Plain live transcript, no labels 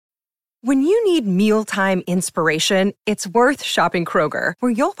When you need mealtime inspiration, it's worth shopping Kroger,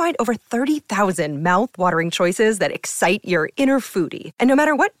 where you'll find over 30,000 mouth-watering choices that excite your inner foodie. And no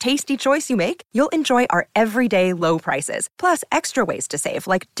matter what tasty choice you make, you'll enjoy our everyday low prices, plus extra ways to save,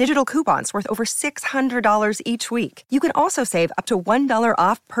 like digital coupons worth over $600 each week. You can also save up to $1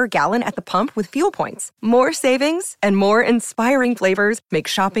 off per gallon at the pump with fuel points. More savings and more inspiring flavors make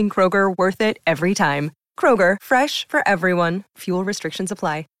shopping Kroger worth it every time. Kroger, fresh for everyone. Fuel restrictions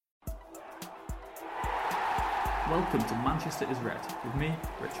apply. Welcome to Manchester is Red with me,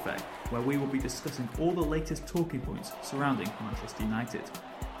 Rich Fay, where we will be discussing all the latest talking points surrounding Manchester United.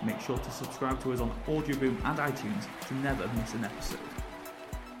 Make sure to subscribe to us on Audioboom and iTunes to never miss an episode.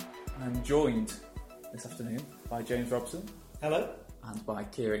 I'm joined this afternoon by James Robson. Hello. And by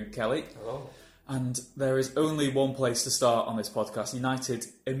Kieran Kelly. Hello. And there is only one place to start on this podcast. United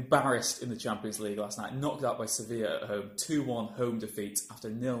embarrassed in the Champions League last night, knocked out by Sevilla at home, 2-1 home defeat after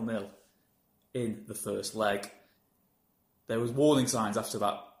 0-0 in the first leg. There was warning signs after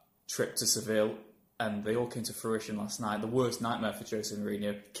that trip to Seville, and they all came to fruition last night. The worst nightmare for Jose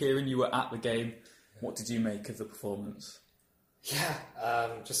Mourinho. Kieran, you were at the game. What did you make of the performance? Yeah,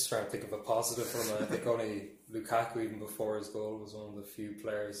 just trying to think of a positive from it. I think only Lukaku, even before his goal, was one of the few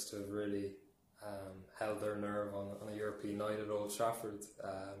players to have really held their nerve on a European night at Old Trafford.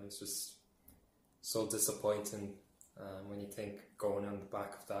 It's just so disappointing when you think going on the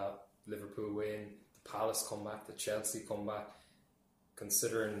back of that Liverpool win, Palace comeback, the Chelsea comeback,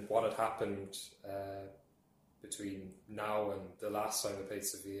 considering what had happened between now and the last time they played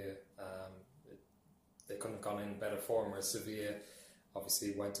Sevilla, they couldn't have gone in better form, where Sevilla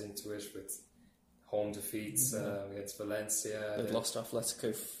obviously went into it with home defeats against Valencia. They'd lost to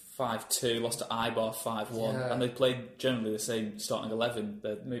Atletico 5-2, lost to Eibar 5-1, and they played generally the same starting 11.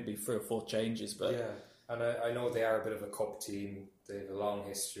 There may be 3 or 4 changes, but... Yeah, and I know they are a bit of a cup team. They have a long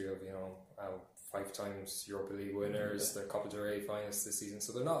history of, 5 times Europa League winners, they're Copa del Rey finalists this season,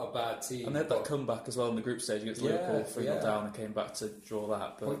 so they're not a bad team. And they had that comeback as well in the group stage against Liverpool, 3-0 down, and came back to draw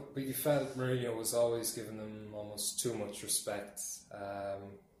that. But you felt Mourinho was always giving them almost too much respect.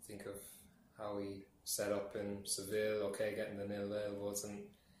 Think of how he set up in Seville. Okay, getting the 0-0 wasn't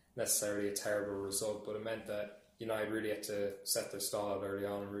necessarily a terrible result, but it meant that United really had to set their stall out early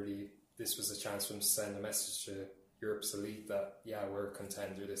on, and really this was a chance for them to send a message to Europe's elite that, we're a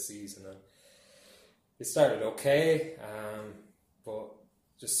contender this season. And it started okay, but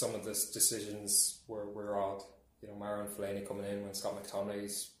just some of the decisions were odd. Marouane Fellaini coming in when Scott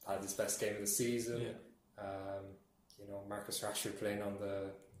McTominay's had his best game of the season. Marcus Rashford playing on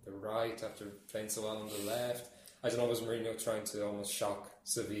the right after playing so well on the left. I don't know, was Mourinho trying to almost shock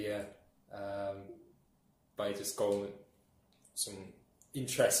Sevilla by just going with some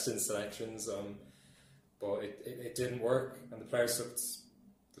interesting selections, but it didn't work, and the players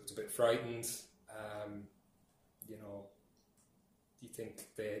looked a bit frightened. You think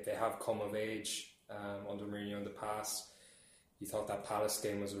they have come of age under Mourinho in the past. You thought that Palace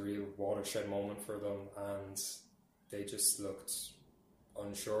game was a real watershed moment for them, and they just looked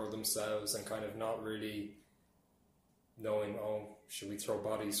unsure of themselves and kind of not really knowing, should we throw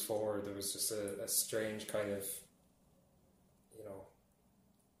bodies forward? There was just a strange kind of,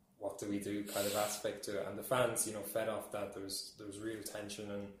 what do we do kind of aspect to it. And the fans, fed off that. There was real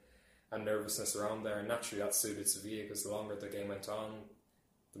tension and nervousness around there, and naturally that suited Sevilla, because the longer the game went on,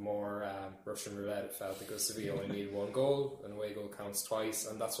 the more Russian roulette it felt, because Sevilla only needed 1 goal, and away goal counts twice,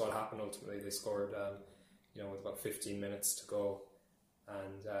 and that's what happened ultimately. They scored, with about 15 minutes to go,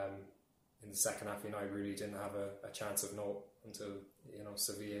 and in the second half, United really didn't have a chance of note until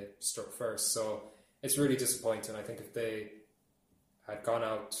Sevilla struck first. So it's really disappointing. I think if they had gone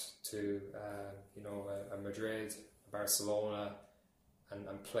out to a Madrid, a Barcelona,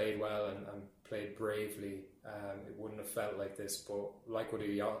 and played well and played bravely, it wouldn't have felt like this. But like with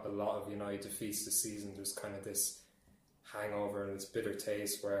a lot of United defeats this season, there's kind of this hangover and this bitter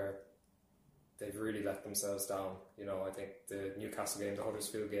taste where they've really let themselves down. I think the Newcastle game, the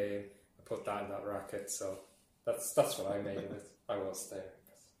Huddersfield game, I put that in that racket. So that's what I made of it. I was there.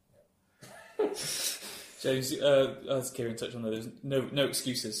 James, as Kieran touched on, there's no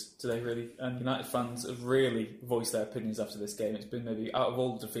excuses today, really. And United fans have really voiced their opinions after this game. It's been maybe, out of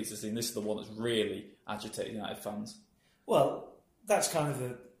all the defeats I've seen, this is the one that's really agitated United fans. Well, that's kind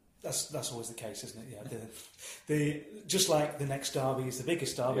of that's always the case, isn't it? Yeah. The just like the next derby is the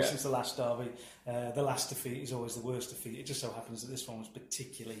biggest derby since the last derby. The last defeat is always the worst defeat. It just so happens that this one was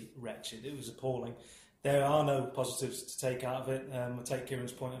particularly wretched. It was appalling. There are no positives to take out of it. I take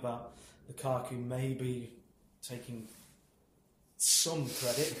Kieran's point about Lukaku maybe taking some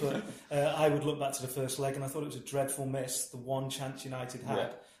credit, but I would look back to the first leg and I thought it was a dreadful miss. The one chance United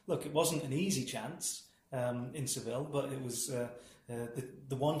had look, it wasn't an easy chance in Seville, but it was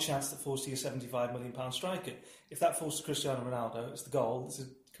the one chance that falls to your £75 million striker. If that falls to Cristiano Ronaldo, it's the goal. It's a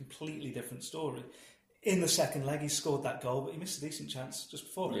completely different story. In the second leg, he scored that goal, but he missed a decent chance just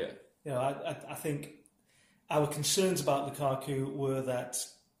before it. I think our concerns about Lukaku were that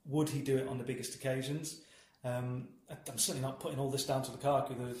would he do it on the biggest occasions? I'm certainly not putting all this down to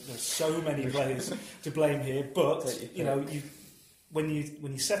Lukaku. There's so many players to blame here, but when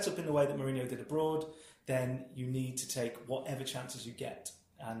you set up in the way that Mourinho did abroad, then you need to take whatever chances you get,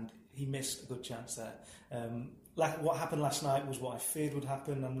 and he missed a good chance there. What happened last night was what I feared would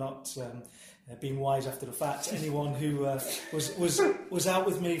happen. I'm not being wise after the fact. Anyone who was out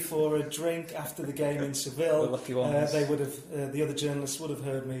with me for a drink after the game in Seville, the lucky ones. They would have. The other journalists would have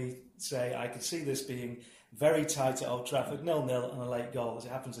heard me say I could see this being very tight at Old Trafford, 0-0 and a late goal. As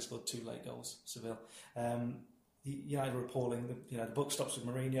it happens, they scored 2 late goals. Seville. United were appalling. The buck stops with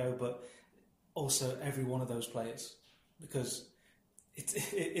Mourinho, but also every one of those players, because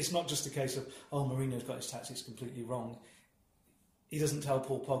it's not just a case of Mourinho's got his tactics completely wrong. He doesn't tell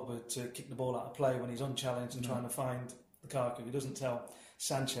Paul Pogba to kick the ball out of play when he's unchallenged and trying to find Lukaku. He doesn't tell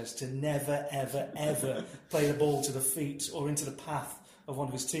Sanchez to never, ever, ever play the ball to the feet or into the path of one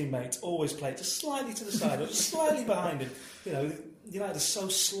of his teammates. Always play it just slightly to the side or just slightly behind him. United are so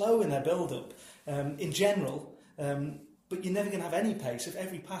slow in their build-up in general, but you're never going to have any pace if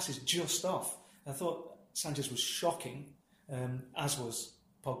every pass is just off. I thought Sanchez was shocking, as was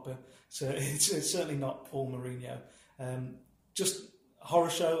Pogba. So it's certainly not all Mourinho. Just a horror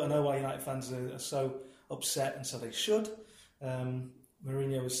show. I know why United fans are so upset, and so they should.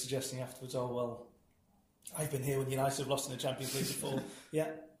 Mourinho was suggesting afterwards, I've been here when United have lost in the Champions League before.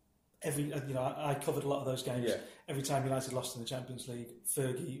 I covered a lot of those games. Yeah. Every time United lost in the Champions League,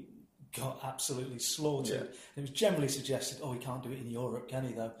 Fergie got absolutely slaughtered. Yeah. It was generally suggested, he can't do it in Europe, can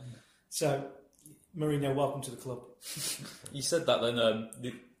he, though? So, Mourinho, welcome to the club. You said that then.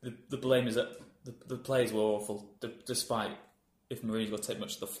 The blame is that the players were awful, despite if Mourinho's got to take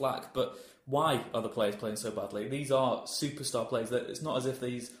much of the flack. But why are the players playing so badly? These are superstar players. It's not as if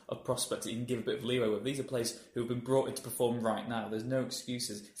these are prospects that you can give a bit of leeway with. These are players who have been brought in to perform right now. There's no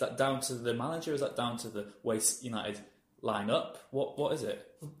excuses. Is that down to the manager? Is that down to the way United line up? What is it?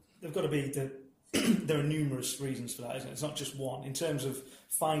 They've got to be... There are numerous reasons for that, isn't it? It's not just one. In terms of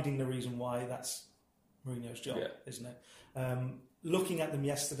finding the reason why, that's Mourinho's job, isn't it? Looking at them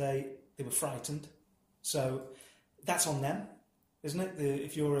yesterday, they were frightened. So that's on them, isn't it?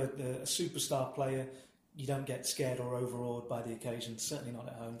 If you're a superstar player, you don't get scared or overawed by the occasion. Certainly not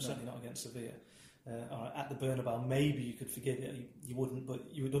at home, certainly not against Sevilla. At the Bernabeu, maybe you could forgive it. You wouldn't,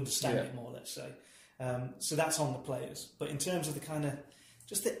 but you would understand it more, let's say. So that's on the players. But in terms of the kind of...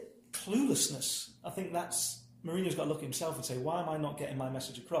 just the cluelessness, I think that's... Mourinho's got to look at himself and say, why am I not getting my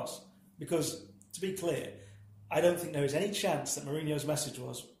message across? Because, to be clear, I don't think there is any chance that Mourinho's message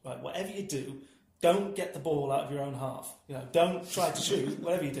was, right, whatever you do, don't get the ball out of your own half. Don't try to shoot,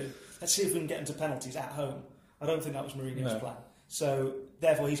 whatever you do. Let's see if we can get into penalties at home. I don't think that was Mourinho's plan. So,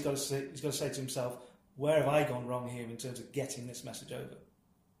 therefore, he's got to say to himself, where have I gone wrong here in terms of getting this message over?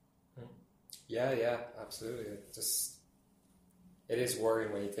 Yeah, absolutely. It is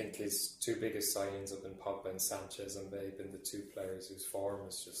worrying when you think his 2 biggest signings have been Pogba and Sanchez, and they've been the 2 players whose form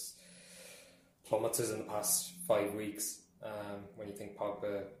is just plummeted in the past 5 weeks. When you think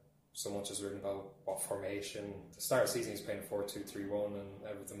Pogba, so much is written about what formation. The start of the season, he's playing a 4-2-3-1 and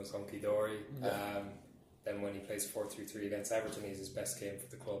everything was hunky-dory. Then when he plays 4-3-3 against Everton, he's his best game for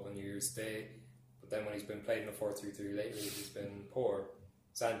the club on New Year's Day. But then when he's been playing a 4-3-3 lately, he's been poor.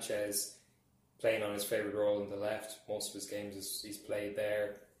 Sanchez, playing on his favourite role on the left, most of his games he's played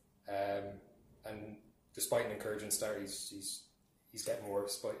there. And despite an encouraging start, he's getting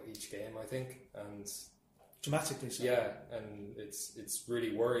worse by each game, I think, and dramatically so. Yeah, and it's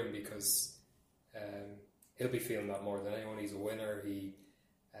really worrying because he'll be feeling that more than anyone. He's a winner. He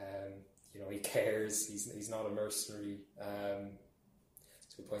cares. He's not a mercenary.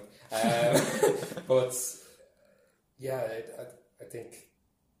 That's a good point. But yeah, I think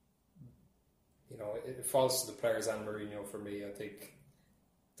it falls to the players and Mourinho for me. I think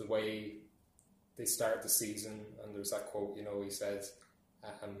the way they start the season, and there's that quote, he said,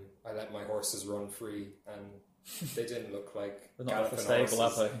 I let my horses run free, and they didn't look like they're not the stable,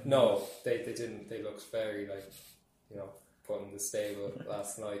 have they? No, they didn't. They looked very put in the stable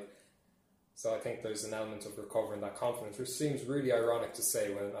last night. So I think there's an element of recovering that confidence, which seems really ironic to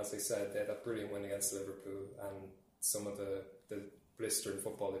say when, as I said, they had that brilliant win against Liverpool, and some of the blistering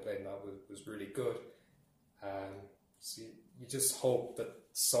football they played in that was really good. So you just hope that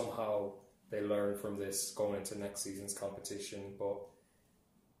somehow they learn from this going into next season's competition, but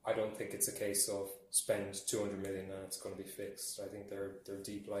I don't think it's a case of spend 200 million and it's going to be fixed. I think there are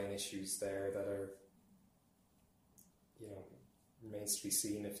deep lying issues there that are, remains to be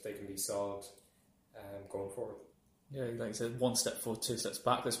seen if they can be solved going forward. Yeah, like you said, one step forward, two steps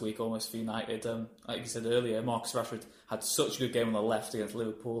back this week almost for United. Like you said earlier, Marcus Rashford had such a good game on the left against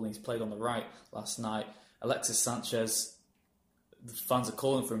Liverpool, and he's played on the right last night. Alexis Sanchez, the fans are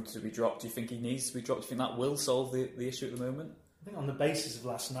calling for him to be dropped. Do you think he needs to be dropped? Do you think that will solve the issue at the moment? I think on the basis of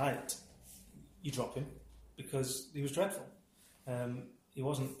last night, you drop him because he was dreadful. He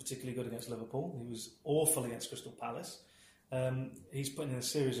wasn't particularly good against Liverpool. He was awful against Crystal Palace. He's putting in a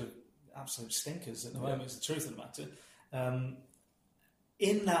series of absolute stinkers at the moment. It's the truth of the matter.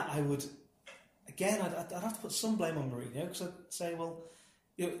 In that, I would again, I'd have to put some blame on Mourinho because I'd say, well,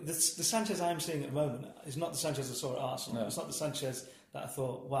 the Sanchez I'm seeing at the moment is not the Sanchez I saw at Arsenal. No. It's not the Sanchez that I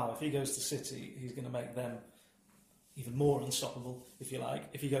thought, wow, if he goes to City, he's going to make them even more unstoppable, if you like.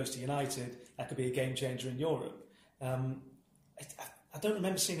 If he goes to United, that could be a game changer in Europe. I don't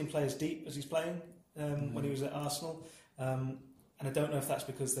remember seeing him play as deep as he's playing when he was at Arsenal. And I don't know if that's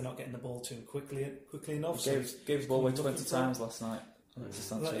because they're not getting the ball to him quickly enough. He gave the ball away 20 times last night.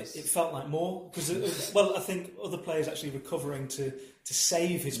 It felt like more because, well, I think other players actually recovering to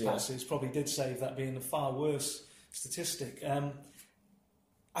save his passes probably did save that being a far worse statistic.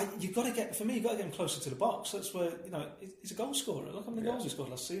 You've got to get him closer to the box. That's where he's a goal scorer. Look how many goals he scored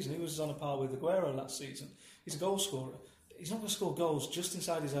last season. He was on a par with Aguero last season. He's a goal scorer. He's not going to score goals just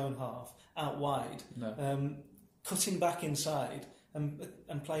inside his own half, out wide, cutting back inside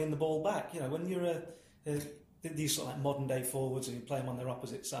and playing the ball back. When you're these sort of like modern day forwards and you play them on their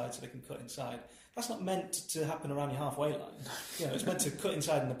opposite side so they can cut inside. That's not meant to happen around your halfway line. It's meant to cut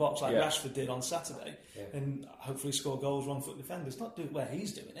inside in the box like Rashford did on Saturday and hopefully score goals, wrong-foot defenders. Not do it where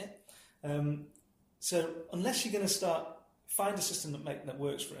he's doing it. So unless you're going to find a system that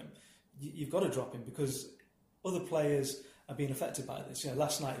works for him, you've got to drop him because other players are being affected by this.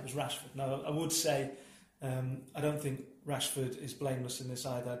 Last night it was Rashford. Now, I would say I don't think Rashford is blameless in this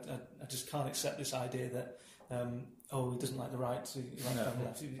either. I just can't accept this idea that he doesn't like the right, so he likes the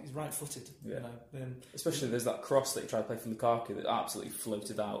left. He's right-footed. Especially there's that cross that he tried to play for Lukaku that absolutely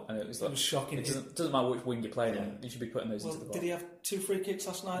floated out, and it was shocking. It doesn't matter which wing you're playing in. You should be putting those into the box. Did he have 2 free kicks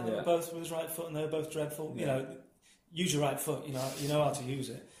last night that were both with his right foot, and they were both dreadful? Use your right foot. You know how to use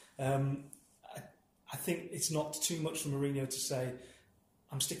it. I think it's not too much for Mourinho to say,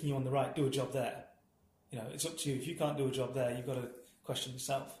 "I'm sticking you on the right. Do a job there." It's up to you. If you can't do a job there, you've got to question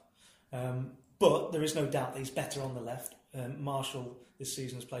yourself. But there is no doubt that he's better on the left. Marshall this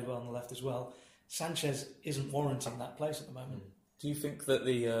season has played well on the left as well. Sanchez isn't warranting that place at the moment. Do you think that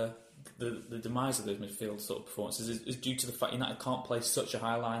the demise of those midfield sort of performances is due to the fact United can't play such a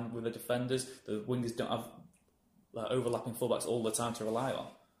high line with the defenders? The wingers don't have overlapping fullbacks all the time to rely on.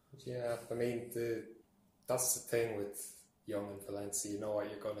 Yeah, I mean that's the thing with Young and Valencia. You know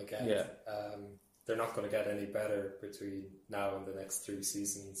what you're going to get. Yeah. They're not going to get any better between now and the next 3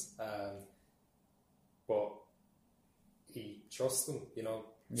 seasons. But he trusts them,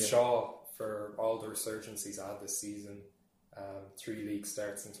 Shaw, for all the resurgence he's had this season, 3 league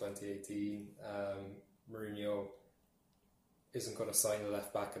starts in 2018. Mourinho isn't going to sign a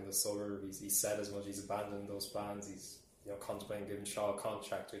left back in the summer. He's said as much. He's abandoned those plans. He's contemplating giving Shaw a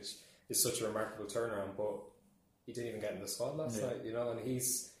contract, which is such a remarkable turnaround. But he didn't even get in the squad last night, and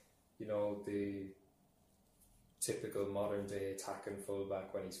he's the typical modern day attacking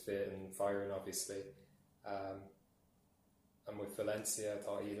fullback when he's fit and firing, obviously. And with Valencia, I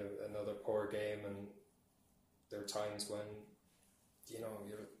thought he had another poor game, and there are times when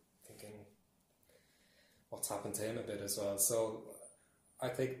you're thinking what's happened to him a bit as well. So I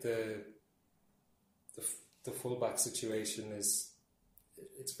think the fullback situation it's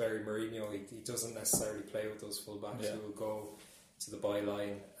very Mourinho. He doesn't necessarily play with those fullbacks. He will go to the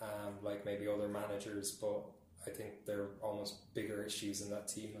byline like maybe other managers, but I think there are almost bigger issues in that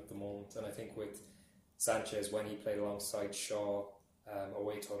team at the moment. And I think with Sanchez, when he played alongside Shaw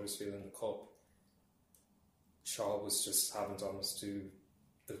away to Huddersfield in the Cup, Shaw was just having to almost do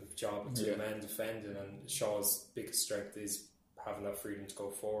the job of 2 men defending, and Shaw's biggest strength is having that freedom to go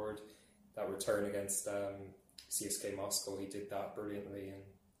forward. That return against CSK Moscow, he did that brilliantly, and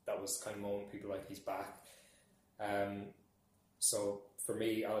that was the kind of moment people like he's back. So for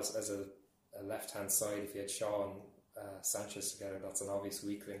me, as a left-hand side, if you had Shaw and Sanchez together, that's an obvious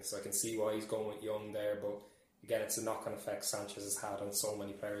weak link. So I can see why he's going with Young there, but again, it's a knock-on effect Sanchez has had on so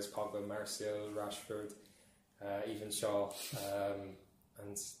many players: Pogba, Martial, Rashford, even Shaw,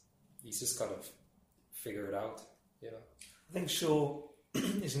 and he's just got to figure it out. I think Shaw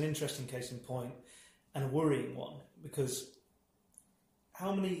is an interesting case in point and a worrying one because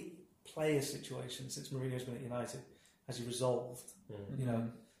how many player situations since Mourinho's been at United has he resolved? You know,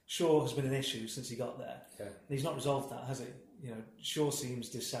 Shaw has been an issue since he got there. Yeah. And he's not resolved that, has he? You know, Shaw seems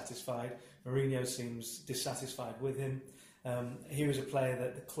dissatisfied. Mourinho seems dissatisfied with him. He was a player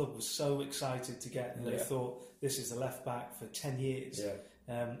that the club was so excited to get, and they thought this is the left back for 10 years.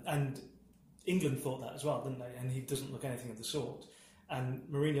 And England thought that as well, didn't they? And he doesn't look anything of the sort. And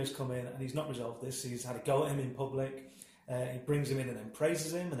Mourinho's come in and he's not resolved this. He's had a go at him in public. He brings him in and then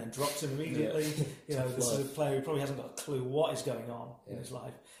praises him and then drops him immediately. You know, this is a player who probably hasn't got a clue what is going on in his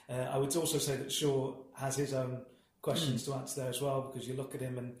life. I would also say that Shaw has his own questions to answer there as well, because you look at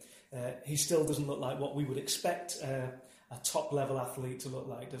him and he still doesn't look like what we would expect a top-level athlete to look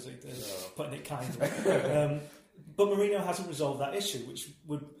like, does he? Putting it kindly. But Mourinho hasn't resolved that issue, which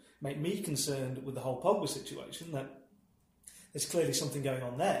would make me concerned with the whole Pogba situation, that there's clearly something going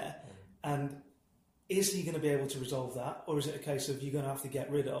on there. And is he going to be able to resolve that, or is it a case of you're going to have to get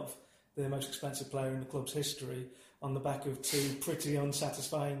rid of the most expensive player in the club's history on the back of 2 pretty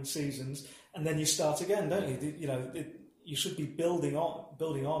unsatisfying seasons, and then you start again, don't you? You know, you should be building on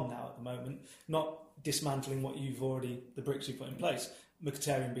now at the moment, not dismantling the bricks you put in place.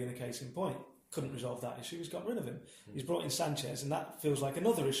 Mkhitaryan being a case in point, couldn't resolve that issue. He's got rid of him. He's brought in Sanchez, and that feels like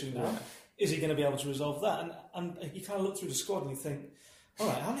another issue now. Is he going to be able to resolve that? And you kind of look through the squad and you think, all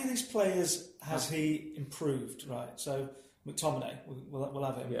right, how many of these players has he improved? Right, so McTominay, we'll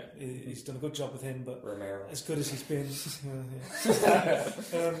have him. He's done a good job with him, but Romero. as good as he's been.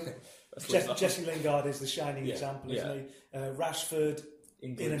 Jesse Lingard is the shining example, isn't he? Rashford,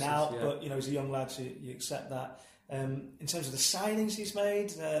 in and out, but you know, he's a young lad, so you accept that. In terms of the signings he's made,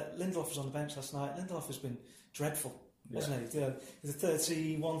 Lindelof was on the bench last night. Lindelof has been dreadful, hasn't he? He's a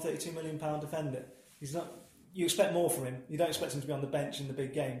 32 million pound defender. He's not. You expect more from him. You don't expect him to be on the bench in the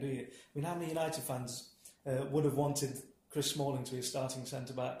big game, do you? I mean, how many United fans would have wanted Chris Smalling to be a starting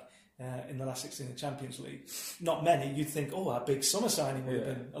centre-back in the last 16 in the Champions League? Not many. You'd think, our big summer signing would have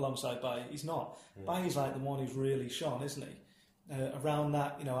been alongside Bailly. He's not. Bailly's like the one who's really shone, isn't he? Around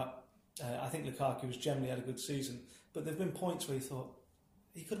that, you know, I think Lukaku has generally had a good season, but there have been points where you thought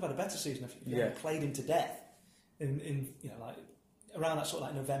he could have had a better season if you hadn't played him to death in you know, like around that sort of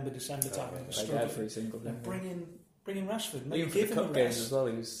like November, December time. Every single game. Bring in Rashford. Maybe give him cup games as well.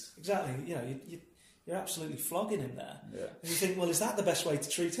 Exactly. You know, you're absolutely flogging him there. And you think, well, is that the best way to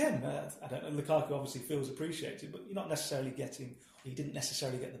treat him? I don't know. Lukaku obviously feels appreciated, but you're not necessarily getting. He didn't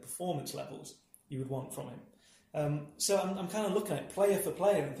necessarily get the performance levels you would want from him. So I'm kind of looking at it player for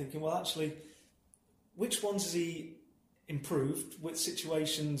player and thinking, well, actually, which ones has he improved? Which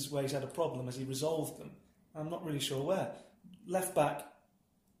situations where he's had a problem has he resolved them? I'm not really sure where. Left back,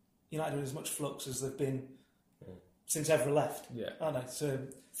 United are as much flux as they've been since Evra left. Aren't they? So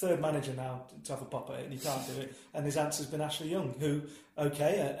third manager now to have a pop at it, and he can't do it. And his answer's been Ashley Young, who,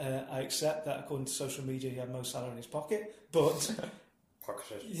 I accept that according to social media he had Mo Salah in his pocket, but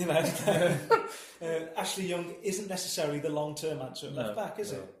you know, Ashley Young isn't necessarily the long-term answer at left back,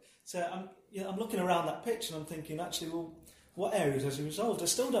 is it? So I'm looking around that pitch and I'm thinking, actually, well, what areas has he resolved? I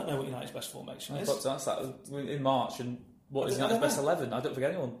still don't know what United's best formation is. But that's that in March, and what is United's best 11? I don't think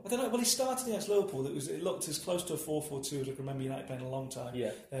anyone. I don't know. Well, he started against Liverpool. It looked as close to a 4-4-2 as I can remember United playing in a long time.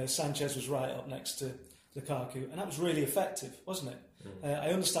 Sanchez was right up next to Lukaku, and that was really effective, wasn't it? I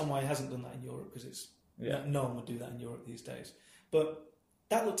understand why he hasn't done that in Europe, because it's no one would do that in Europe these days. But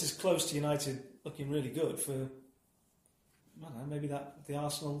that looked as close to United looking really good for, I don't know, maybe the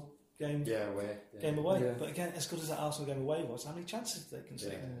Arsenal game. Game away. Yeah. But again, as good as that Arsenal game away was, how many chances did they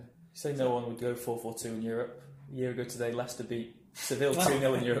concede? You say no one would go 4-4-2 in Europe. A year ago today, Leicester beat Seville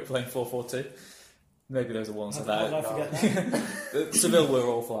 2-0 in Europe playing 4-4-2. Maybe those are ones of that. I forget that. Seville were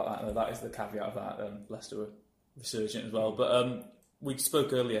awful like that, though. That is the caveat of that. Leicester were resurgent as well. But we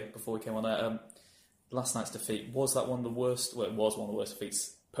spoke earlier before we came on there. Last night's defeat, was that one of the worst? Well, it was one of the worst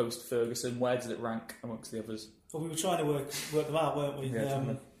defeats post Ferguson. Where did it rank amongst the others? Well, we were trying to work them out, weren't we?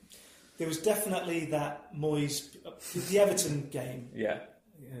 There was definitely that Moyes, the Everton game.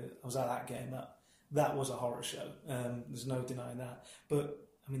 I was at that game. That was a horror show. There's no denying that. But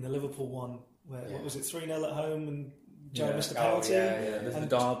I mean, the Liverpool one, where what was it, 3-0 at home, and Joe missed a penalty. And the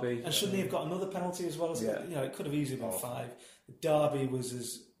derby, and shouldn't he have got another penalty as well? You know, it could have easily been 5. The derby was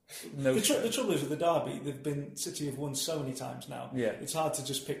as. The trouble is with the derby, they've been City have won so many times now. It's hard to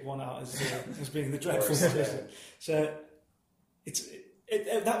just pick one out as being the dreadful one. So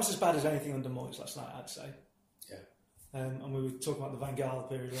that was as bad as anything under Moyes last night, I'd say. And we were talking about the Van Gaal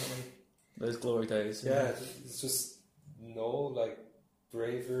period, weren't we? Those glory days. It's just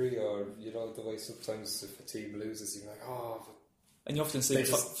bravery, or you know, the way sometimes if a team loses, you're like, And you often see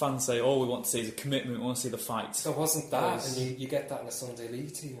fans say, all we want to see is a commitment, we want to see the fight. So wasn't that, and you get that in a Sunday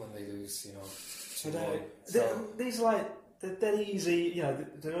League team when they lose, These are they're easy,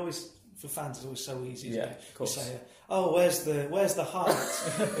 they're always, for fans, it's always so easy. Yeah, of course. You say, where's the heart?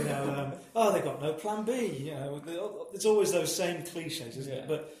 They've got no plan B. There's always those same cliches, isn't it?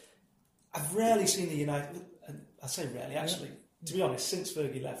 But I've rarely seen the United, and I say rarely, actually, to be honest, since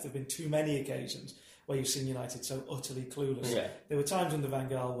Fergie left, there have been too many occasions where you've seen United so utterly clueless. Yeah. There were times under Van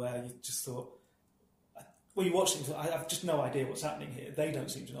Gaal where you just thought, you watch it and thought, I've just no idea what's happening here. They don't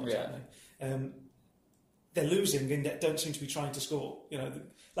seem to know what's happening. They're losing and don't seem to be trying to score.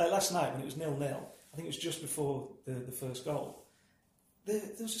 Like last night when it was 0-0, I think it was just before the first goal. There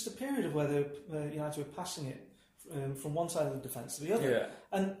was just a period of where United were passing it from one side of the defence to the other.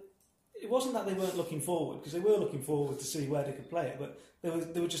 And it wasn't that they weren't looking forward, because they were looking forward to see where they could play it, but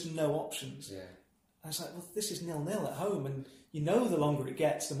there were just no options. Yeah. And it's like, well, this is 0-0 at home, and the longer it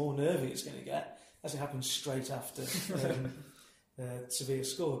gets, the more nervy it's going to get, as it happened straight after Sevilla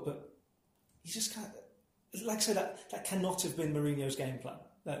scored. But you just can't, like I say, that cannot have been Mourinho's game plan.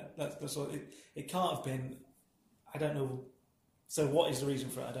 That's what it can't have been. I don't know. So what is the reason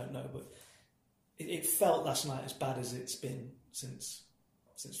for it? I don't know. But it felt last night as bad as it's been since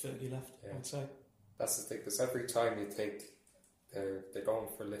Fergie left. Yeah. I would say that's the thing. Because every time you take, they're going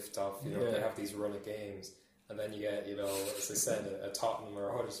for lift off. They have these run of games, and then you get, as I said, a Tottenham or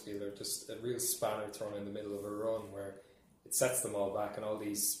a Huddersfield, or just a real spanner thrown in the middle of a run where it sets them all back, and all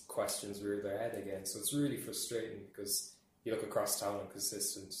these questions rear their head again. So it's really frustrating, because you look across town and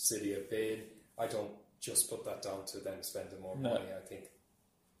consistent City have been. I don't just put that down to them spending more money. I think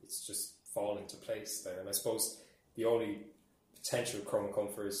it's just falling into place there. And I suppose the only potential crumb and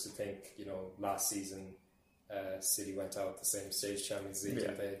comfort is to think, last season City went out the same stage Champions League,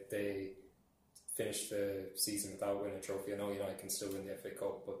 and they finished the season without winning a trophy. I know United can still win the FA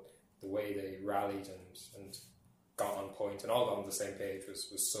Cup, but the way they rallied and got on point and all got on the same page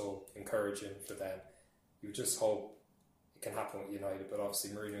was so encouraging for them. You just hope it can happen with United, but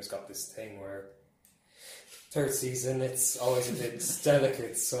obviously Mourinho's got this thing where third season it's always a bit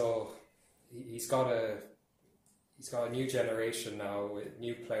delicate, so he's got a new generation now with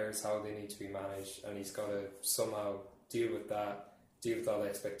new players, how they need to be managed, and he's got to somehow deal with all the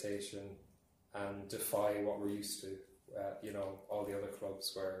expectation and defy what we're used to, all the other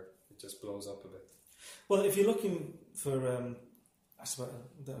clubs where it just blows up a bit. Well, if you're looking for, I suppose,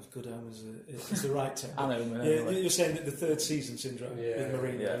 I don't know if good home is the right term. I know. You're saying that the third season syndrome with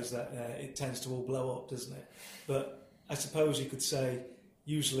Mourinho is that it tends to all blow up, doesn't it? But I suppose you could say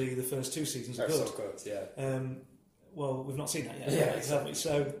usually the first two seasons are good. So good, well, we've not seen that yet, have we?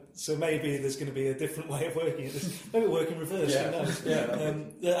 So maybe there's going to be a different way of working at this. Maybe work in reverse. Who knows?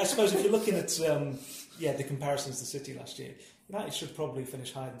 I suppose if you're looking at the comparisons to City last year, United should probably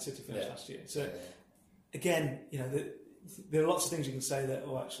finish higher than City finished last year. So again, there are lots of things you can say that,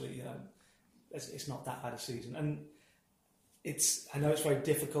 actually, it's not that bad a season. And I know it's very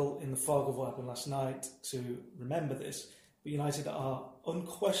difficult in the fog of what happened last night to remember this, but United are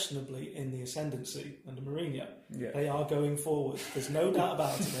unquestionably in the ascendancy under Mourinho. Yeah. They are going forward. There's no doubt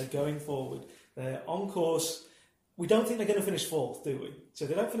about it. They're going forward. They're on course. We don't think they're going to finish fourth, do we? So if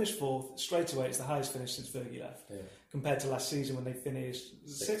they don't finish fourth, straight away it's the highest finish since Fergie left. Yeah. Compared to last season when they finished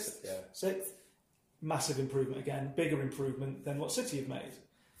sixth. Massive improvement again, bigger improvement than what City have made.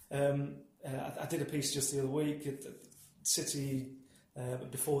 I did a piece just the other week at City,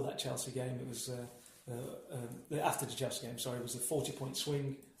 before that Chelsea game. It was after the Chelsea game, it was a 40-point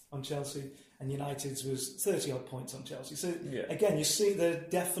swing on Chelsea, and United's was 30-odd points on Chelsea. So again, you see the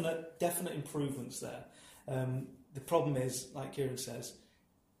definite improvements there. The problem is, like Kieran says,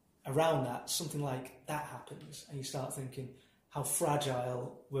 around that, something like that happens, and you start thinking, how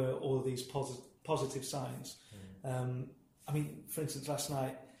fragile were all of these positive signs? For instance, last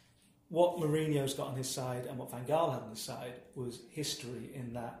night, what Mourinho's got on his side and what Van Gaal had on his side was history,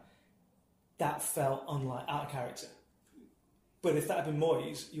 in that felt out of character. But if that had been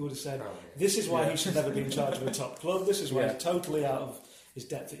Moyes, you would have said, this is why he should never be in charge of a top club, this is why he's totally out of his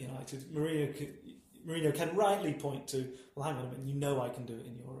depth at United. Mourinho can rightly point to, well, hang on a minute, I can do it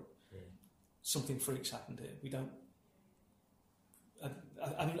in Europe. Something freaks happened here. We don't.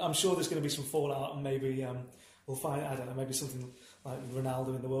 I'm sure there's going to be some fallout, and maybe we'll find, I don't know, maybe something like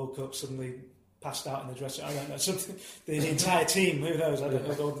Ronaldo in the World Cup suddenly passed out in the dressing room. I don't know, something. The entire team, who knows? I don't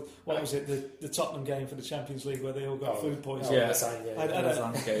know. What was it? The Tottenham game for the Champions League where they all got food poisoning. I don't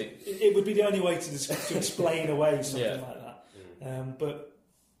know. It would be the only way to explain away something like that. But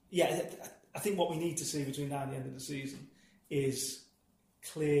I think what we need to see between now and the end of the season is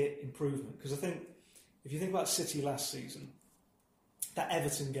clear improvement. Because I think if you think about City last season, that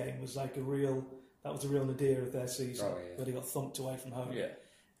Everton game was like a real nadir of their season, where they got thumped away from home. Yeah.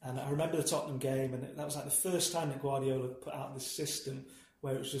 And I remember the Tottenham game, and that was like the first time that Guardiola put out this system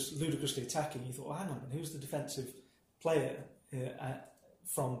where it was just ludicrously attacking. You thought, well, hang on, who's the defensive player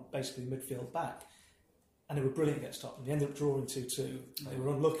from basically midfield back? And they were brilliant against Tottenham. They ended up drawing 2-2. They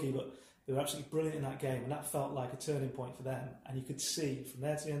were unlucky, but they were absolutely brilliant in that game, and that felt like a turning point for them. And you could see from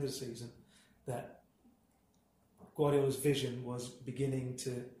there to the end of the season that Guardiola's vision was beginning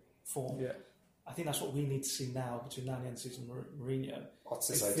to form. Yeah. I think that's what we need to see now between now and the end of the season. Mourinho. What's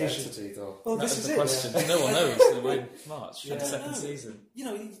his identity, though? Well, this is the it. question. Yeah. No one knows. We're in March, the second season. You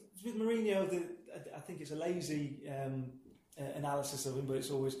know, with Mourinho, I think it's a lazy analysis of him, but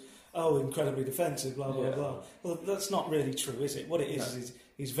it's always, incredibly defensive, blah, blah, blah. Well, that's not really true, is it? What it is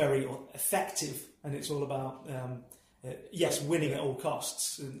he's very effective, and it's all about... winning at all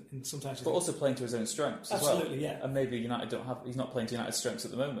costs, and sometimes. But also playing to his own strengths. Absolutely, as well. yeah. And maybe United don't have. He's not playing to United's strengths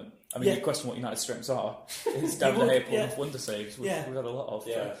at the moment. I mean, you question what United's strengths are. It's David De Gea pulling off wonder saves. We've had a lot of.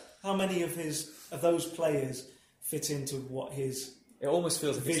 Yeah. How many of those players fit into what his? It almost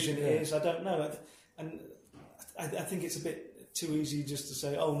feels like vision is. I don't know, and I think it's a bit too easy just to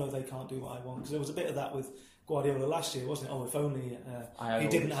say, "Oh no, they can't do what I want." Because there was a bit of that with Guardiola last year, wasn't it? Oh, if only he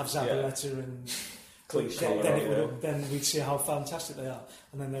didn't have Zabaleta and. Then we'd see how fantastic they are,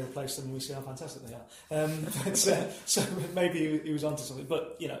 and then they replace them and we see how fantastic they are. So maybe he was onto something,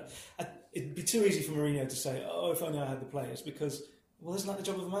 but it'd be too easy for Mourinho to say, "Oh, if only I had the players," because isn't that the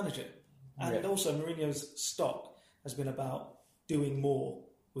job of a manager? And also Mourinho's stock has been about doing more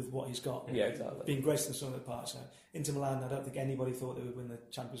with what he's got. Yeah, exactly. Being graced in some of the parts. Inter Milan, I don't think anybody thought they would win the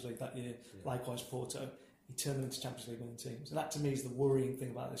Champions League that year. Yeah. Likewise, Porto. He turned them into Champions League winning teams, and that to me is the worrying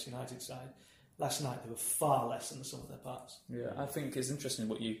thing about this United side. Last night, they were far less than the sum of their parts. Yeah, I think it's interesting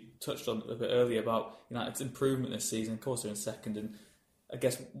what you touched on a bit earlier about United's improvement this season. Of course, they're in second, and I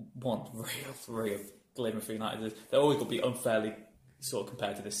guess one real glimmer for United is they're always going to be unfairly sort of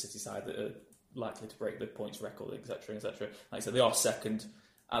compared to this City side that are likely to break the points record, etc., etc. Like I said, they are second.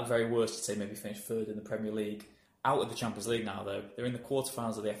 At the very worst, to say maybe finish third in the Premier League. Out of the Champions League now, though, they're in the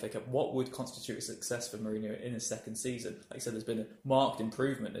quarterfinals of the FA Cup. What would constitute a success for Mourinho in his second season? Like I said, there's been a marked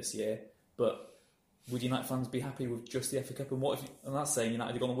improvement this year, but would United fans be happy with just the FA Cup? And and that's saying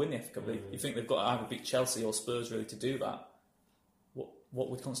United are going to win the FA Cup. You think they've got to either beat Chelsea or Spurs really to do that? What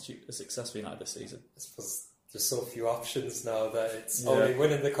would constitute a success for United this season? I suppose there's so few options now that it's only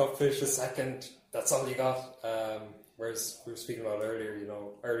winning the cup, finish the second. That's all you got. Whereas we were speaking about earlier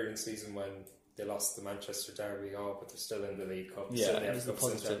in the season when they lost the Manchester derby, but they're still in the League Cup. Yeah, there's the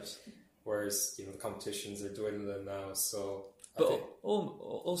positives. Whereas the competitions are dwindling now, so. But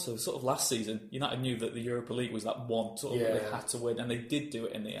also, sort of last season, United knew that the Europa League was that one sort of that they had to win, and they did do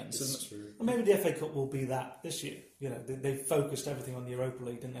it in the end. It's true. Well, maybe the FA Cup will be that this year. They focused everything on the Europa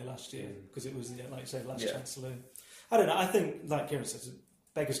League, didn't they, last year? Because it was, like you say, last chance to learn. I don't know. I think, like Kieran says,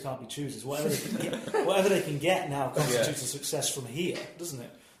 beggars can't be choosers. Whatever they can get now constitutes a success from here, doesn't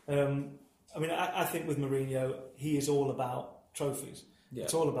it? I think with Mourinho, he is all about trophies. Yeah.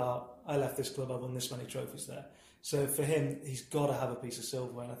 It's all about, I left this club, I won this many trophies there. So for him, he's got to have a piece of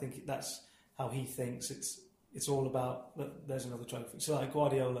silverware, and I think that's how he thinks. It's all about, there's another trophy. So like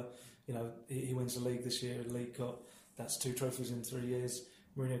Guardiola, he wins the league this year, the League Cup. That's 2 trophies in 3 years.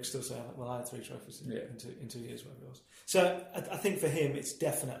 Mourinho can still say, well, I had 3 trophies in 2 years, whatever it was. So I think for him, it's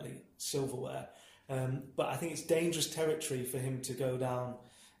definitely silverware. But I think it's dangerous territory for him to go down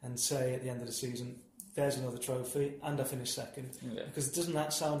and say at the end of the season, there's another trophy, and I finished second. Yeah. Because doesn't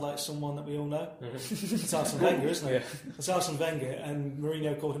that sound like someone that we all know? Mm-hmm. It's Arsene Wenger, isn't it? Yeah. It's Arsene Wenger, and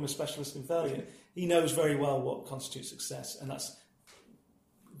Mourinho called him a specialist in failure. He knows very well what constitutes success, and that's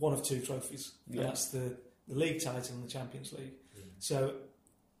one of 2 trophies. Yeah. And that's the league title and the Champions League. Mm-hmm. So,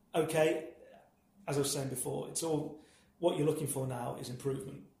 okay, as I was saying before, it's all what you're looking for now is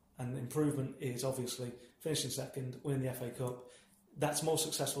improvement. And improvement is obviously finishing second, winning the FA Cup. That's more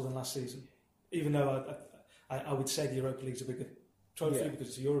successful than last season. Even though I would say the Europa League's a bigger trophy because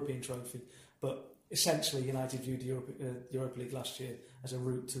it's a European trophy, but essentially United viewed the Europa League last year as a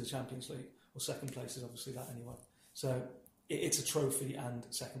route to the Champions League. Well, second place is obviously that anyway. So it's a trophy and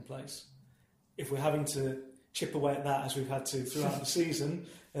second place. If we're having to chip away at that as we've had to throughout the season,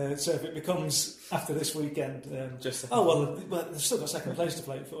 so if it becomes after this weekend, they've still got second place to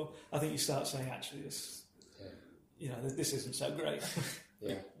play for. I think you start saying actually this isn't so great.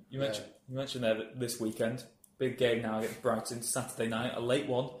 Yeah. You mentioned there that this weekend, big game now against Brighton, Saturday night, a late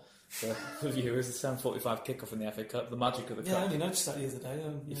one for viewers, a 7:45 kickoff in the FA Cup, the magic of the cup. Yeah, I only noticed that the other day.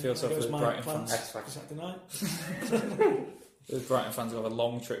 You feel so for the Brighton fans. Saturday night. The Brighton fans will have a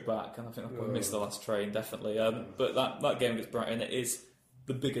long trip back, and I think they'll probably miss the last train, definitely. But that game against Brighton, it is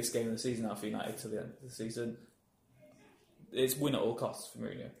the biggest game of the season now for United to the end of the season. It's win at all costs for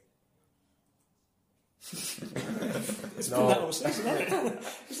Mourinho. It's been that all season, hasn't it?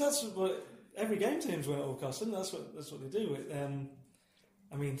 Because that's what every game teams win at all costs, and that's what they do.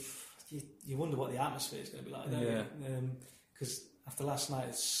 I mean, you wonder what the atmosphere is going to be like, don't you? Because after last night,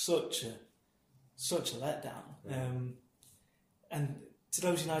 it's such a letdown. And to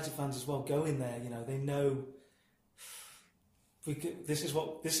those United fans as well, going there, they know this is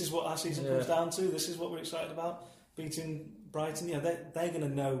what our season comes down to. This is what we're excited about, beating Brighton. They're going to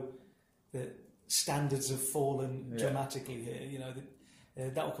know that standards have fallen dramatically here.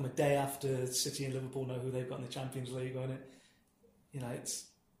 That will come a day after City and Liverpool know who they've got in the Champions League, won't it?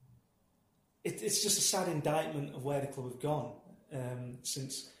 It's just a sad indictment of where the club have gone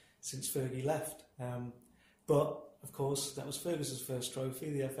since Fergie left. But of course, that was Ferguson's first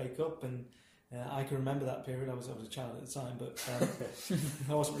trophy, the FA Cup, and I can remember that period. I was a child at the time, but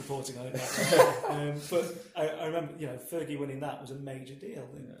I wasn't reporting on it. But I remember, Fergie winning that was a major deal.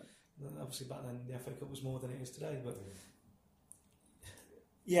 Obviously, back then the FA Cup was more than it is today. But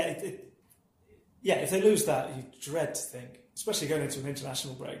if they lose that, you dread to think, especially going into an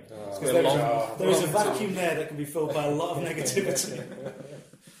international break, because there is a vacuum there that can be filled by a lot of negativity.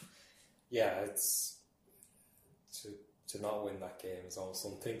 It's. To not win that game is almost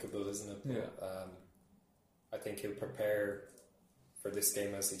unthinkable, isn't it? But, I think he'll prepare for this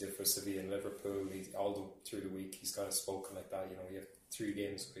game as he did for Sevilla and Liverpool. All through the week he's kind of spoken like that. We have 3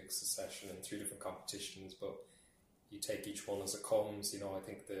 games quick succession in 3 different competitions, but you take each one as it comes. I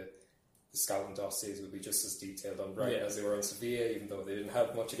think the scouting dossiers will be just as detailed on Brighton as they were on Sevilla, even though they didn't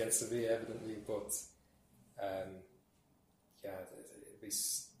have much against Sevilla, evidently. But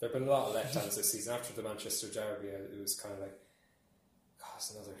there have been a lot of letdowns this season. After the Manchester derby, it was kind of like,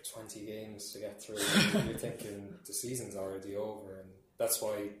 it's another 20 games to get through. You're thinking the season's already over, and that's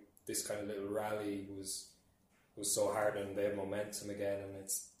why this kind of little rally was so hard, and they have momentum again. And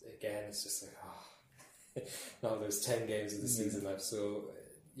it's just like, now there's 10 games of the season left. So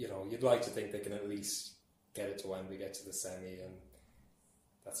you'd like to think they can at least get it to Wembley, get to the semi, and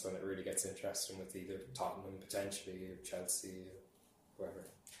that's when it really gets interesting with either Tottenham potentially or Chelsea or whoever.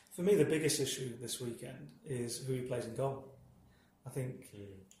 For me, the biggest issue this weekend is who he plays in goal. I think...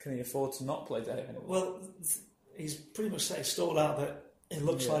 Can he afford to not play Dave anymore? Well, he's pretty much set his stall out that it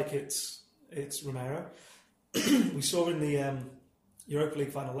looks like it's Romero. We saw in the Europa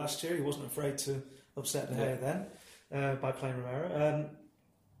League final last year, he wasn't afraid to upset De Gea then by playing Romero.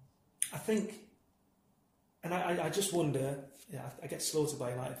 I think... And I just wonder... I get slaughtered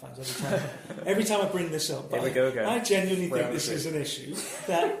by United fans every time. Every time I bring this up. Here we go again. I genuinely think this is an issue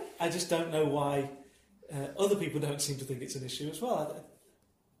that I just don't know why other people don't seem to think it's an issue as well.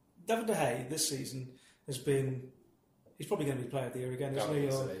 David De Gea this season has been... He's probably going to be player of the year again, isn't he?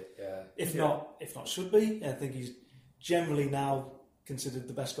 Or, if not, should be. I think he's generally now considered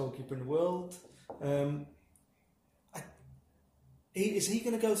the best goalkeeper in the world. Is he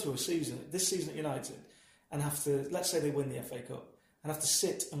going to go through this season at United, and have to, let's say they win the FA Cup, and have to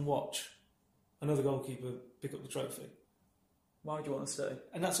sit and watch another goalkeeper pick up the trophy? Why would you want to stay?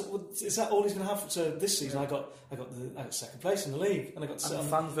 And is that all he's going to have? So this season, I got second place in the league, and I got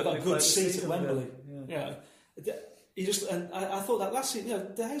a good seat at Wembley. He just, and I thought that last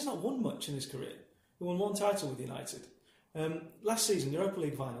season, De Gea's not won much in his career. He won 1 title with United. Last season, Europa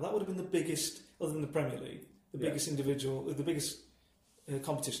League final, that would have been the biggest, other than the Premier League, the biggest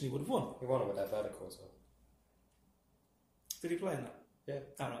competition he would have won. He won it with Atletico as well. Did he play in that? Yeah.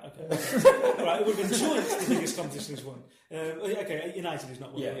 All right, okay. All right, it would have been joint the biggest competition he's won. Okay, United is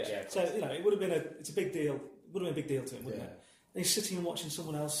not won. Yeah. So, it would have been it's a big deal. It would have been a big deal to him, wouldn't it? And he's sitting and watching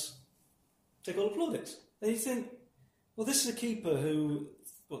someone else take all the plaudits. And you think, well, this is a keeper who,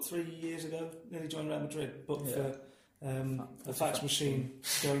 3 years ago, nearly joined Real Madrid, but for the fax machine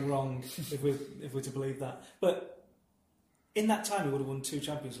going wrong, if we're to believe that. But in that time, he would have won 2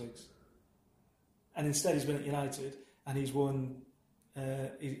 Champions Leagues. And instead, he's been at United, and he's won...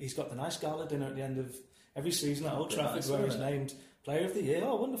 he's got the nice gala dinner at the end of every season at Old Trafford, where he's named Player of the Year.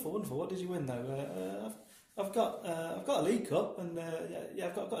 Oh, wonderful, wonderful! What did you win though? I've got a League Cup, and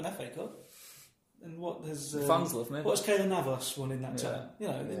I've got an FA Cup. And what has fans love me? What has Keylor Navas won in that time?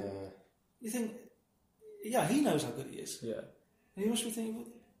 You think, he knows how good he is. Yeah, and you must be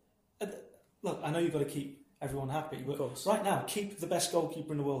thinking, look, I know you've got to keep everyone happy, but right now, keep the best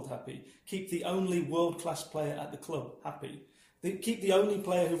goalkeeper in the world happy. Keep the only world-class player at the club happy. Keep the only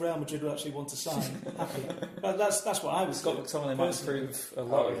player who Real Madrid would actually want to sign happy. That's what I would do. Scott McTominay might improve a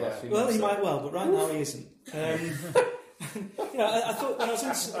lot of that. Well, he might well, but right now he isn't. I thought when I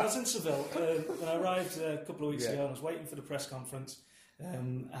was in Seville, when I arrived a couple of weeks ago, and I was waiting for the press conference,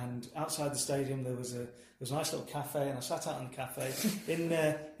 and outside the stadium there was a nice little cafe, and I sat out in the cafe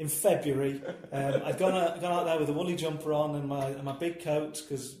in February. I'd gone out there with a woolly jumper on and my big coat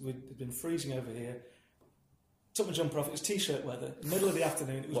because we'd been freezing over here. Took my jumper off. It was t-shirt weather. Middle of the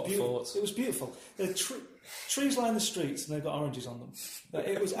afternoon. It was beautiful. It was beautiful. The trees line the streets, and they've got oranges on them.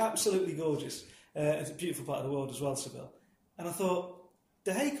 It was absolutely gorgeous. It's a beautiful part of the world as well, Seville. And I thought,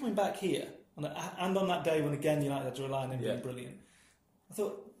 De Gea coming back here, and on that day when again United had to rely on him being brilliant, I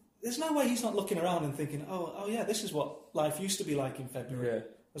thought, there's no way he's not looking around and thinking, oh yeah, this is what life used to be like in February,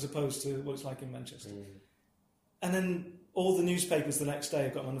 as opposed to what it's like in Manchester. And then all the newspapers the next day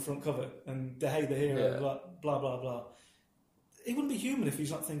have got him on the front cover, and De Gea the hero, blah, blah, blah. He wouldn't be human if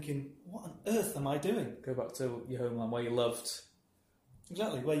he's not thinking, what on earth am I doing? Go back to your homeland where you loved.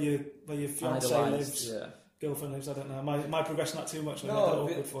 Exactly, where your fiancé lives, girlfriend lives, I don't know. Am I progressing that too much? No,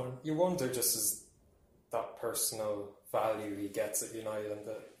 awkward for him. You wonder just as that personal value he gets at United and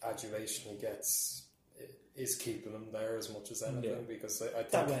the adulation he gets is keeping him there as much as anything, because I think...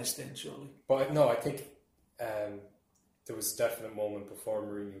 That wears thin, surely. But no, I think there was a definite moment before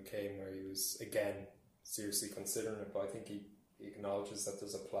Mourinho came where he was, again, seriously considering it, but I think he acknowledges that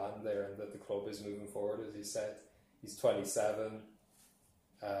there's a plan there and that the club is moving forward, as he said. He's 27,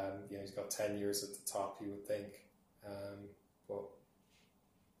 he's got 10 years at the top, you would think. But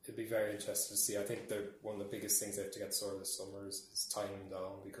it'd be very interesting to see. I think one of the biggest things they have to get sorted this summer is tying him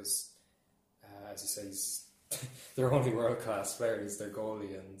down, because, as you say, they're only world-class player. He's their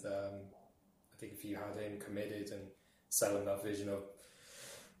goalie, and I think if you had him committed and selling that vision of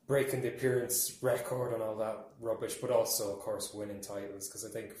breaking the appearance record and all that rubbish, but also, of course, winning titles, because I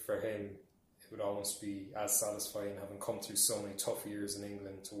think for him it would almost be as satisfying, having come through so many tough years in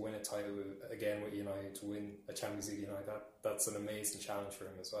England, to win a title again with United, to win a Champions League United. That's an amazing challenge for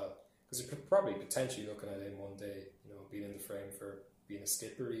him as well, because you're probably potentially looking at him one day, being in the frame for being a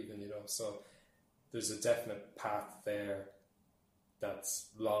skipper even, so there's a definite path there that's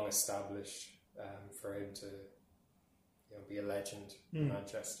long established for him to be a legend in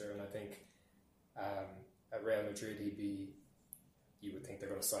Manchester. And I think at Real Madrid you would think they're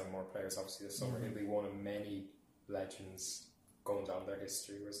going to sign more players obviously this summer. He'll be one of many legends going down their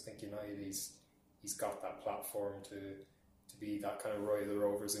history, whereas I think United, he's got that platform to be that kind of Roy of the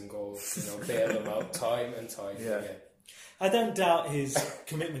Rovers in goal, bail them out time and time again. I don't doubt his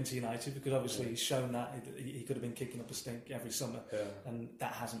commitment to United, because obviously he's shown that he could have been kicking up a stink every summer, and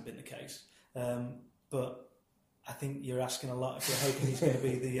that hasn't been the case. But I think you're asking a lot if you're hoping he's going to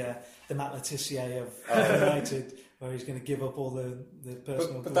be the Matt Letizia of United, where he's going to give up all the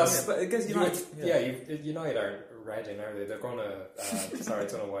personal. But that's because United, United aren't Reading, are they? They're going to. Sorry, I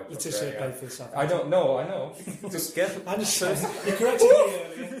don't know why. Letizia played for South. I don't know. I know. Just get. I'm just saying. You corrected me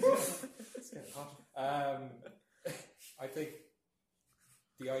earlier. It's getting hot. I think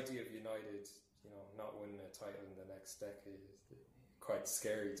the idea of United, not winning a title in the next decade is quite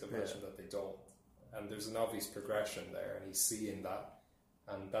scary to imagine that they don't. And there's an obvious progression there, and he's seeing that,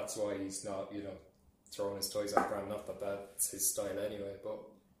 and that's why he's not, throwing his toys out the pram. Not that that's his style anyway, but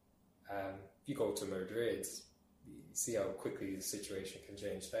if you go to Madrid, you see how quickly the situation can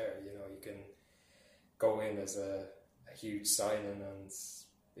change there. You can go in as a huge signing, and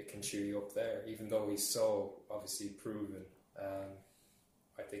it can cheer you up there, even though he's so obviously proven.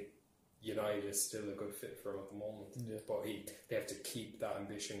 I think United is still a good fit for him at the moment, but they have to keep that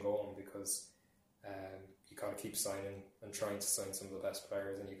ambition going, because you got to keep signing and trying to sign some of the best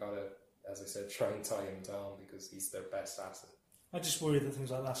players, and you got to, as I said, try and tie him down, because he's their best asset. I just worry that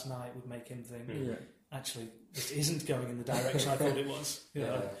things like last night would make him think, actually, this isn't going in the direction I thought it was.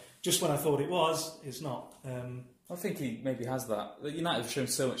 Just when I thought it was, it's not. I think he maybe has that. United have shown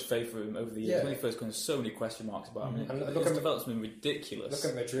so much faith for him over the years. When he first came, there's so many question marks about him. And his development's been ridiculous.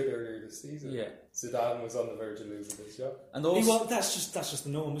 Look at Madrid earlier this season. Yeah. Zidane was on the verge of losing his job. And also, that's just the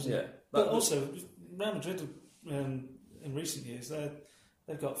norm, isn't it? But also, Real Madrid, in recent years,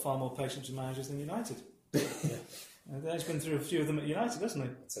 they've got far more patience with managers than United. He's been through a few of them at United, hasn't he?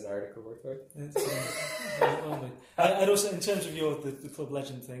 It's an article worth it. And also, in terms of the club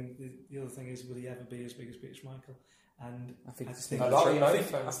legend thing, the other thing is, will he ever be as big as Peter Schmeichel? And I think he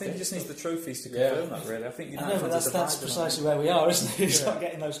just needs the trophies to confirm that. Really, I think that's precisely where we are, isn't it? He's not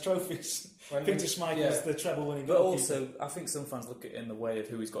getting those trophies. Peter Schmeichel is the treble-winning But goalkeeper. also, I think some fans look at it in the way of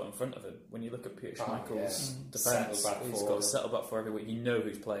who he's got in front of him. When you look at Peter Schmeichel's defence, he's got a settle back for every week. You know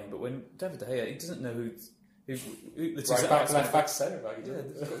who's playing, but when David De Gea, he doesn't know who the right back, left back, centre back.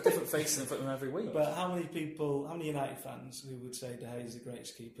 He's got different faces in front of him every week. But how many United fans who would say De Gea is the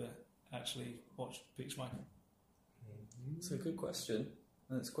greatest keeper actually watched Peter Schmeichel? It's a good question.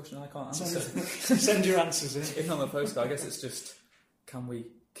 And it's a question I can't answer. Send your answers in. On the postcard, I guess it's just, can we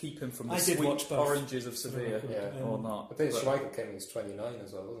keep him from the I did watch sweet both. Oranges of Sevilla or not? I think Schmeichel came when he was 29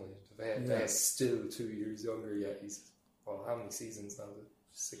 as well, wasn't he? They're still 2 years younger yet. He's, how many seasons now?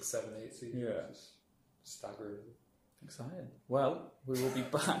 6, 7, 8 seasons? Yeah. Just staggering. Exciting. Well, we will be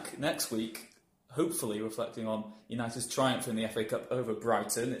back next week, hopefully reflecting on United's triumph in the FA Cup over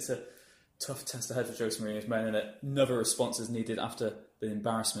Brighton. It's a tough test ahead for Jose Mourinho's men, and another response is needed after the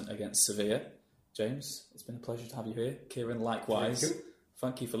embarrassment against Sevilla. James, it's been a pleasure to have you here. Kieran, likewise.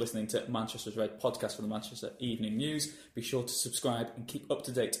 Thank you for listening to Manchester's Red podcast from the Manchester Evening News. Be sure to subscribe and keep up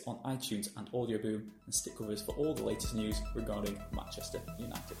to date on iTunes and Audio Boom, and stick with us for all the latest news regarding Manchester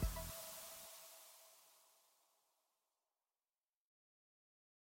United.